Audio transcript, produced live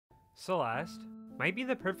Celeste might be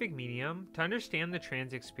the perfect medium to understand the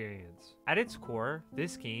trans experience. At its core,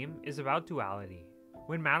 this game is about duality.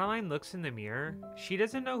 When Madeline looks in the mirror, she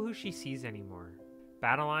doesn't know who she sees anymore.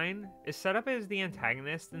 Badeline is set up as the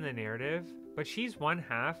antagonist in the narrative, but she's one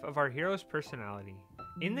half of our hero's personality.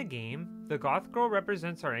 In the game, the goth girl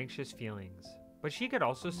represents our anxious feelings, but she could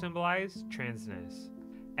also symbolize transness.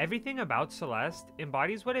 Everything about Celeste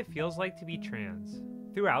embodies what it feels like to be trans.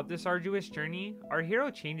 Throughout this arduous journey, our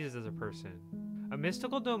hero changes as a person. A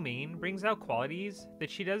mystical domain brings out qualities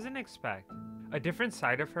that she doesn't expect, a different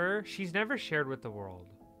side of her she's never shared with the world.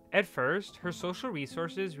 At first, her social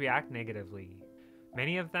resources react negatively.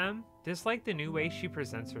 Many of them dislike the new way she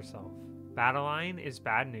presents herself. Badeline is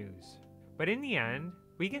bad news. But in the end,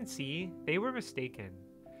 we can see they were mistaken.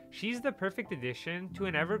 She's the perfect addition to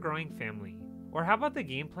an ever-growing family. Or how about the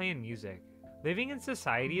gameplay and music? Living in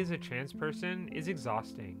society as a trans person is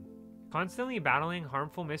exhausting. Constantly battling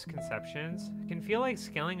harmful misconceptions can feel like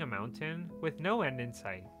scaling a mountain with no end in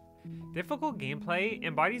sight. Difficult gameplay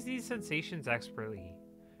embodies these sensations expertly.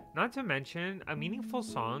 Not to mention, a meaningful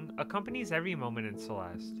song accompanies every moment in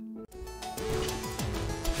Celeste.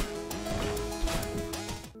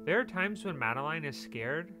 There are times when Madeline is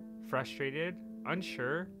scared, frustrated,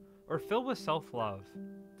 unsure, or filled with self-love.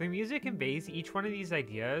 The music conveys each one of these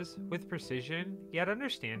ideas with precision, yet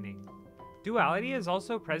understanding. Duality is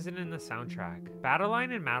also present in the soundtrack.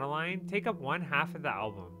 Badeline and Madeline take up one half of the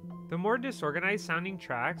album. The more disorganized sounding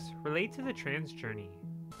tracks relate to the trans journey.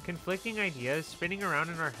 Conflicting ideas spinning around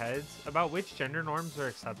in our heads about which gender norms are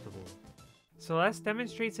acceptable. Celeste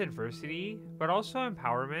demonstrates adversity, but also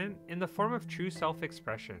empowerment in the form of true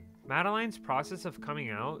self-expression. Madeline's process of coming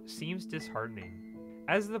out seems disheartening.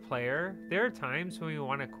 As the player, there are times when we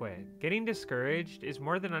want to quit. Getting discouraged is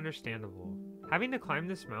more than understandable. Having to climb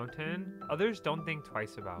this mountain, others don't think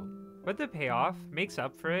twice about. But the payoff makes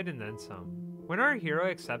up for it and then some. When our hero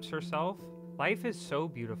accepts herself, life is so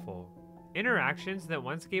beautiful. Interactions that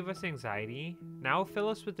once gave us anxiety now fill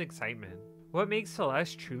us with excitement. What makes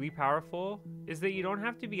Celeste truly powerful is that you don't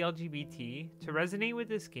have to be LGBT to resonate with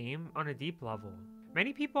this game on a deep level.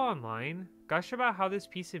 Many people online gush about how this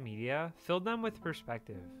piece of media filled them with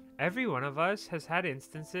perspective. Every one of us has had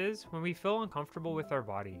instances when we feel uncomfortable with our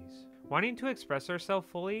bodies, wanting to express ourselves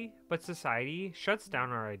fully, but society shuts down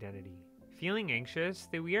our identity. Feeling anxious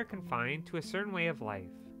that we are confined to a certain way of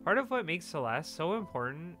life. Part of what makes Celeste so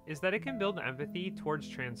important is that it can build empathy towards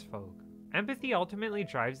trans folk. Empathy ultimately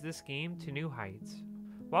drives this game to new heights.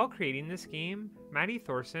 While creating this game, Maddie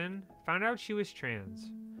Thorson found out she was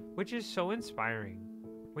trans, which is so inspiring.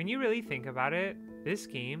 When you really think about it, this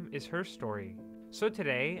game is her story. So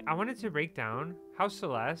today, I wanted to break down how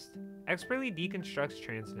Celeste expertly deconstructs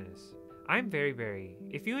transness. I'm Very.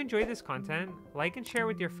 If you enjoy this content, like and share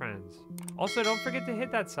with your friends. Also, don't forget to hit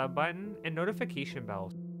that sub button and notification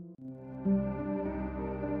bell.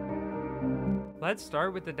 Let's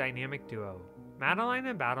start with the dynamic duo. Madeline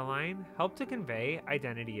and Badeline help to convey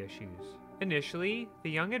identity issues. Initially, the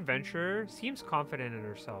young adventurer seems confident in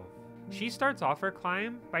herself. She starts off her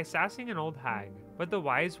climb by sassing an old hag, but the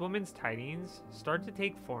wise woman's tidings start to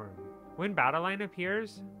take form. When Badeline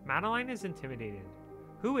appears, Madeline is intimidated.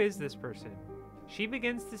 Who is this person? She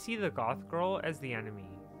begins to see the goth girl as the enemy.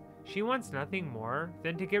 She wants nothing more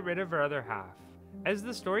than to get rid of her other half. As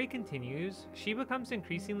the story continues, she becomes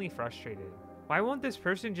increasingly frustrated. Why won't this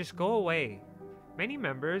person just go away? Many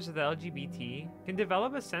members of the LGBT can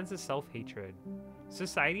develop a sense of self-hatred.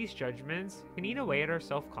 Society's judgments can eat away at our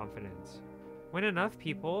self-confidence. When enough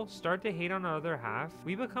people start to hate on our other half,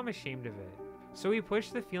 we become ashamed of it. So we push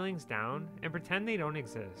the feelings down and pretend they don't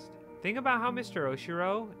exist. Think about how Mr.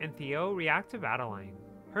 Oshiro and Theo react to Badeline.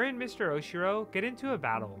 Her and Mr. Oshiro get into a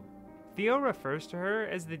battle. Theo refers to her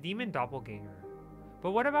as the demon doppelganger.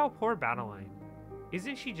 But what about poor Badeline?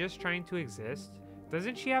 Isn't she just trying to exist?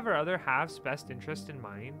 Doesn't she have her other half's best interest in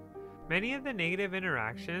mind? Many of the negative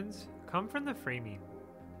interactions come from the framing.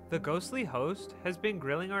 The ghostly host has been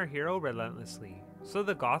grilling our hero relentlessly, so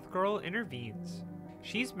the goth girl intervenes.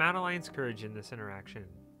 She's Madeline's courage in this interaction.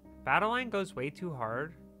 Badeline goes way too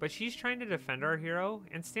hard, but she's trying to defend our hero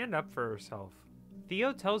and stand up for herself.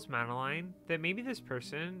 Theo tells Madeline that maybe this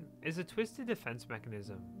person is a twisted defense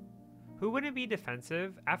mechanism. Who wouldn't be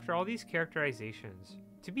defensive after all these characterizations?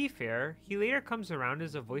 To be fair, he later comes around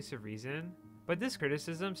as a voice of reason, but this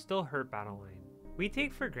criticism still hurt Badeline. We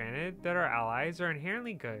take for granted that our allies are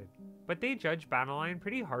inherently good, but they judge Badeline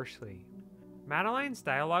pretty harshly. Madeline's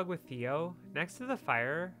dialogue with Theo, next to the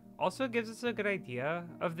fire, also gives us a good idea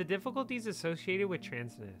of the difficulties associated with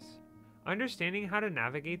transness. Understanding how to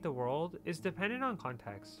navigate the world is dependent on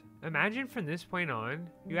context. Imagine from this point on,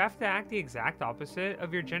 you have to act the exact opposite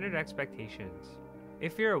of your gendered expectations.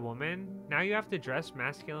 If you're a woman, now you have to dress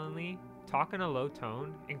masculinely, talk in a low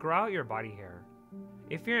tone, and grow out your body hair.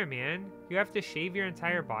 If you're a man, you have to shave your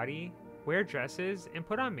entire body, wear dresses, and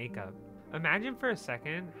put on makeup. Imagine for a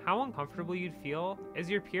second how uncomfortable you'd feel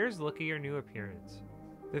as your peers look at your new appearance.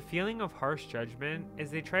 The feeling of harsh judgment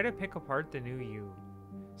as they try to pick apart the new you.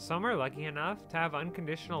 Some are lucky enough to have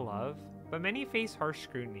unconditional love, but many face harsh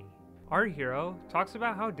scrutiny. Our hero talks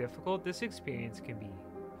about how difficult this experience can be.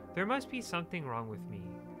 There must be something wrong with me.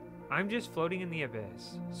 I'm just floating in the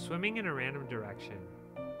abyss, swimming in a random direction,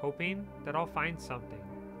 hoping that I'll find something.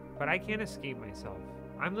 But I can't escape myself.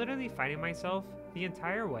 I'm literally fighting myself the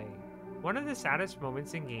entire way. One of the saddest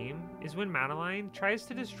moments in game is when Madeline tries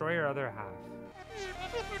to destroy her other half.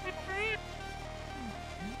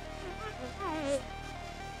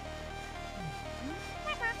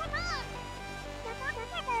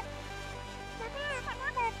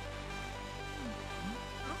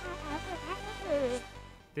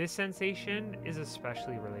 This sensation is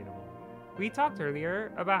especially relatable. We talked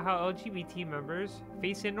earlier about how LGBT members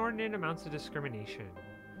face inordinate amounts of discrimination.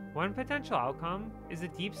 One potential outcome is a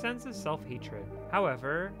deep sense of self-hatred.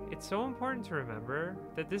 However, it's so important to remember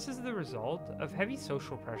that this is the result of heavy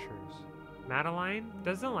social pressures. Madeline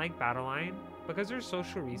doesn't like Badeline because her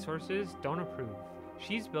social resources don't approve.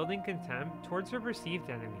 She's building contempt towards her perceived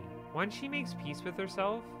enemy. Once she makes peace with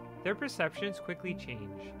herself, their perceptions quickly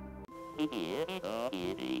change.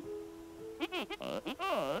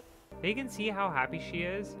 They can see how happy she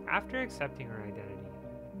is after accepting her identity.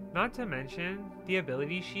 Not to mention the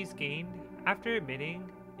abilities she's gained after admitting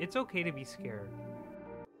it's okay to be scared.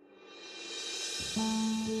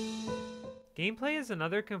 Gameplay is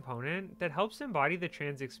another component that helps embody the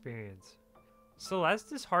trans experience.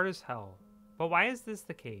 Celeste is hard as hell, but why is this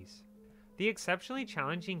the case? The exceptionally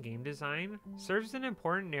challenging game design serves an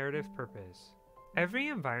important narrative purpose. Every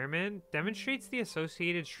environment demonstrates the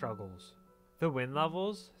associated struggles. The win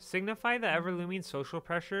levels signify the ever-looming social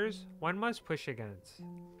pressures one must push against.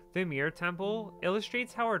 The Mirror Temple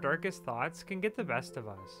illustrates how our darkest thoughts can get the best of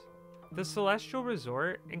us. The Celestial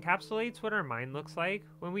Resort encapsulates what our mind looks like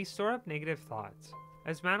when we store up negative thoughts.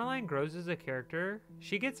 As Madeline grows as a character,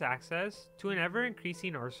 she gets access to an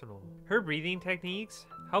ever-increasing arsenal. Her breathing techniques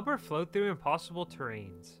help her float through impossible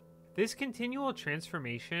terrains. This continual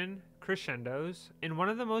transformation crescendos in one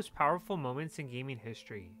of the most powerful moments in gaming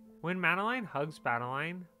history. When Madeline hugs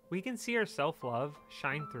Badeline, we can see her self-love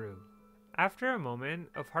shine through. After a moment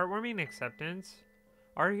of heartwarming acceptance,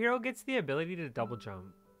 our hero gets the ability to double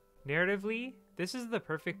jump. Narratively, this is the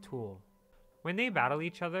perfect tool. When they battle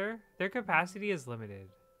each other, their capacity is limited.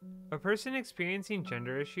 A person experiencing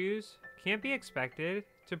gender issues can't be expected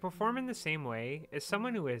to perform in the same way as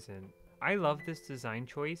someone who isn't. I love this design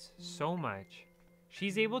choice so much.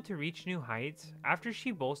 She's able to reach new heights after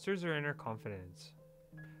she bolsters her inner confidence.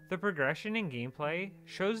 The progression in gameplay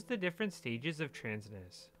shows the different stages of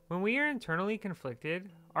transness. When we are internally conflicted,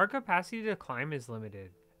 our capacity to climb is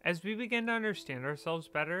limited. As we begin to understand ourselves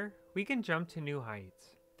better, we can jump to new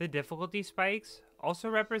heights. The difficulty spikes also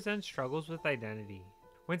represent struggles with identity.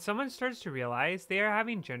 When someone starts to realize they are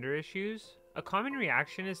having gender issues, a common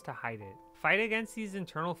reaction is to hide it. Fight against these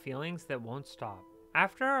internal feelings that won't stop.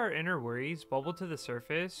 After our inner worries bubble to the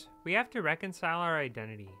surface, we have to reconcile our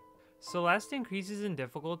identity. Celeste increases in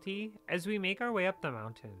difficulty as we make our way up the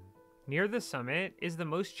mountain. Near the summit is the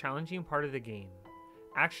most challenging part of the game.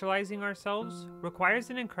 Actualizing ourselves requires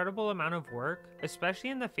an incredible amount of work, especially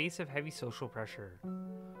in the face of heavy social pressure.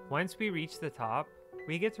 Once we reach the top,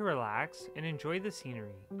 we get to relax and enjoy the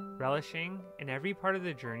scenery, relishing in every part of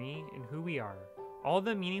the journey and who we are, all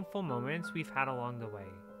the meaningful moments we've had along the way.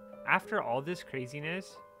 After all this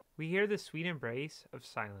craziness, we hear the sweet embrace of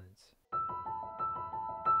silence.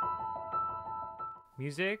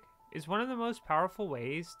 Music is one of the most powerful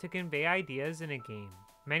ways to convey ideas in a game.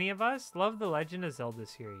 Many of us love the Legend of Zelda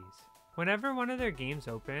series. Whenever one of their games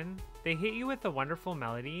open, they hit you with a wonderful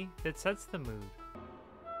melody that sets the mood.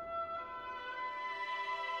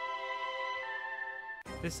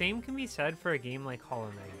 The same can be said for a game like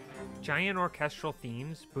Hollow Knight. Giant orchestral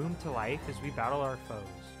themes boom to life as we battle our foes.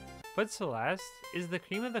 But Celeste is the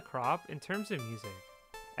cream of the crop in terms of music.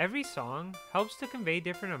 Every song helps to convey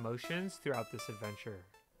different emotions throughout this adventure.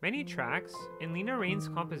 Many tracks in Lena Raine's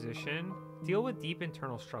composition deal with deep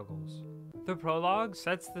internal struggles. The prologue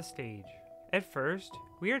sets the stage. At first,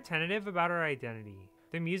 we are tentative about our identity.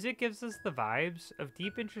 The music gives us the vibes of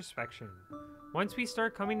deep introspection. Once we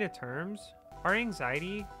start coming to terms, our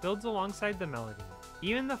anxiety builds alongside the melody.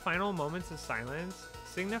 Even the final moments of silence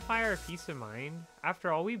signify our peace of mind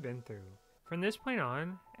after all we've been through. From this point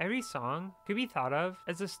on, Every song could be thought of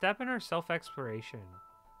as a step in our self-exploration.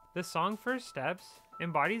 The song First Steps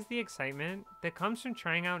embodies the excitement that comes from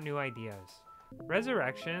trying out new ideas.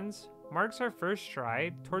 Resurrections marks our first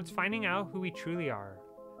stride towards finding out who we truly are.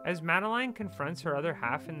 As Madeline confronts her other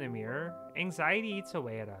half in the mirror, anxiety eats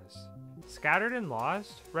away at us. Scattered and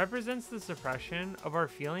Lost represents the suppression of our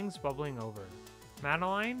feelings bubbling over.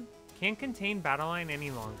 Madeline can't contain Badeline any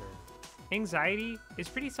longer. Anxiety is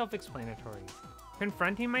pretty self-explanatory.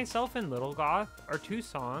 Confronting Myself and Little Goth are two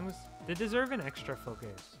songs that deserve an extra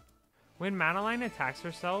focus. When Madeline attacks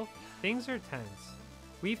herself, things are tense.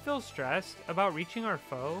 We feel stressed about reaching our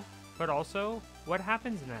foe, but also, what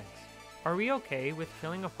happens next? Are we okay with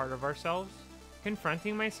killing a part of ourselves?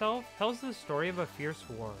 Confronting Myself tells the story of a fierce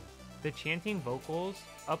war. The chanting vocals,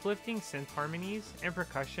 uplifting synth harmonies, and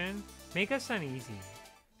percussion make us uneasy.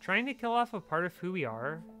 Trying to kill off a part of who we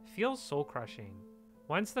are feels soul-crushing.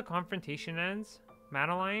 Once the confrontation ends,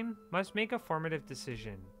 Madeline must make a formative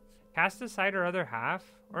decision. Cast aside her other half,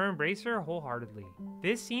 or embrace her wholeheartedly.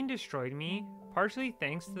 This scene destroyed me, partially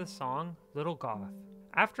thanks to the song Little Goth.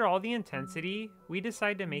 After all the intensity, we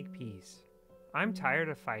decide to make peace. I'm tired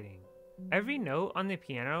of fighting. Every note on the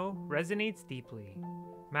piano resonates deeply.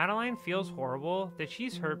 Madeline feels horrible that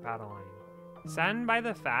she's hurt Badeline, saddened by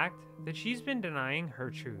the fact that she's been denying her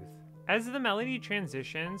truth. As the melody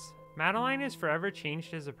transitions, Madeline is forever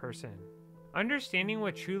changed as a person. Understanding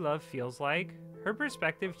what true love feels like, her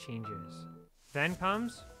perspective changes. Then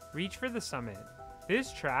comes Reach for the Summit.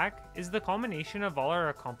 This track is the culmination of all our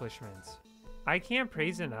accomplishments. I can't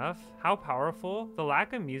praise enough how powerful the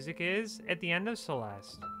lack of music is at the end of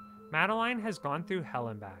Celeste. Madeline has gone through hell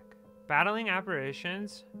and back, battling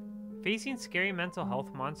apparitions, facing scary mental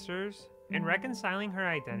health monsters, and reconciling her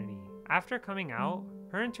identity. After coming out,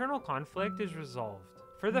 her internal conflict is resolved.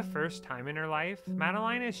 For the first time in her life,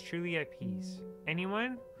 Madeline is truly at peace.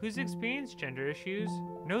 Anyone who's experienced gender issues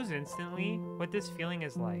knows instantly what this feeling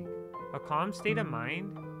is like. A calm state of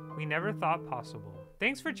mind we never thought possible.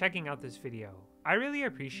 Thanks for checking out this video. I really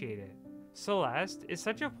appreciate it. Celeste is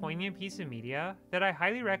such a poignant piece of media that I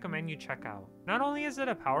highly recommend you check out. Not only is it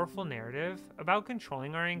a powerful narrative about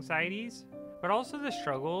controlling our anxieties, but also the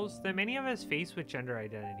struggles that many of us face with gender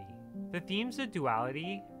identity. The themes of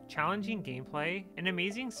duality, challenging gameplay, and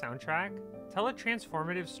amazing soundtrack tell a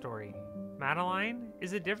transformative story. Madeline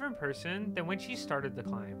is a different person than when she started the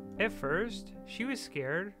climb. At first, she was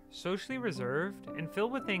scared, socially reserved, and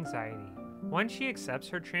filled with anxiety. Once she accepts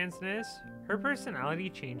her transness, her personality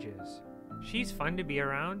changes. She's fun to be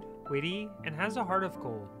around, witty, and has a heart of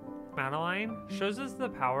gold. Madeline shows us the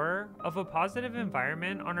power of a positive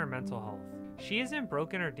environment on her mental health. She isn't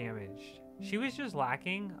broken or damaged. She was just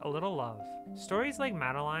lacking a little love. Stories like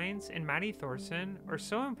Madeline's and Maddie Thorson are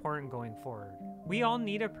so important going forward. We all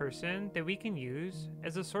need a person that we can use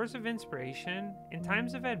as a source of inspiration in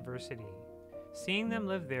times of adversity. Seeing them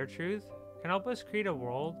live their truth can help us create a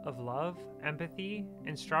world of love, empathy,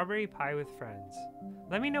 and strawberry pie with friends.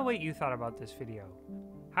 Let me know what you thought about this video.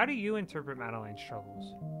 How do you interpret Madeline's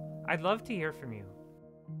struggles? I'd love to hear from you.